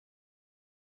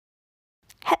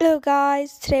Hello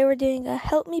guys, today we're doing a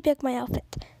help me pick my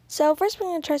outfit. So first we're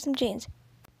going to try some jeans.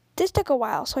 This took a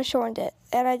while, so I shortened it,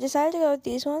 and I decided to go with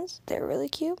these ones. They're really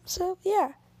cute, so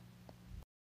yeah.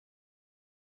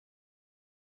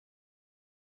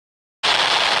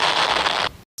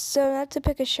 So now to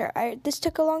pick a shirt. This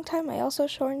took a long time, I also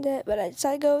shortened it, but I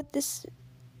decided to go with this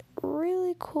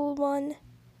really cool one.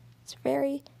 It's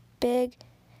very big,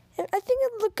 and I think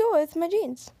it'll look good with my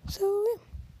jeans, so yeah.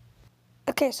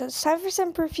 Okay, so it's time for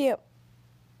some perfume.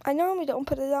 I normally don't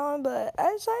put it on, but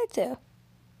I decided to.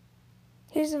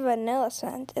 Here's a vanilla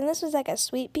scent, and this was like a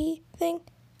sweet pea thing.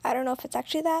 I don't know if it's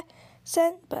actually that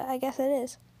scent, but I guess it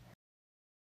is.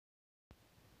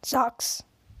 Socks.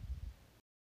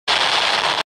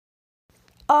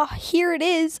 Here it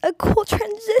is, a cool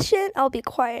transition. I'll be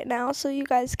quiet now so you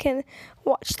guys can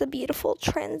watch the beautiful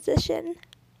transition.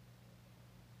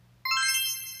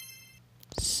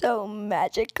 So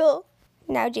magical.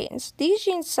 Now jeans. These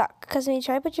jeans suck because when you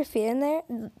try to put your feet in there,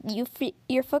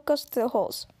 your foot goes through the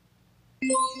holes.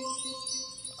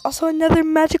 Also another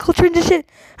magical transition.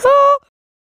 Oh!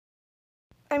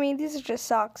 I mean, these are just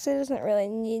socks. It doesn't really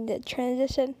need a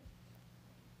transition.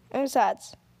 And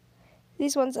besides,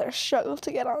 these ones are a struggle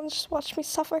to get on. Just watch me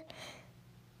suffer.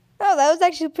 Oh, that was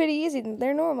actually pretty easy.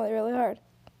 They're normally really hard.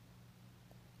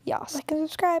 Yeah, like and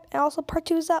subscribe. And also part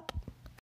 2 is up.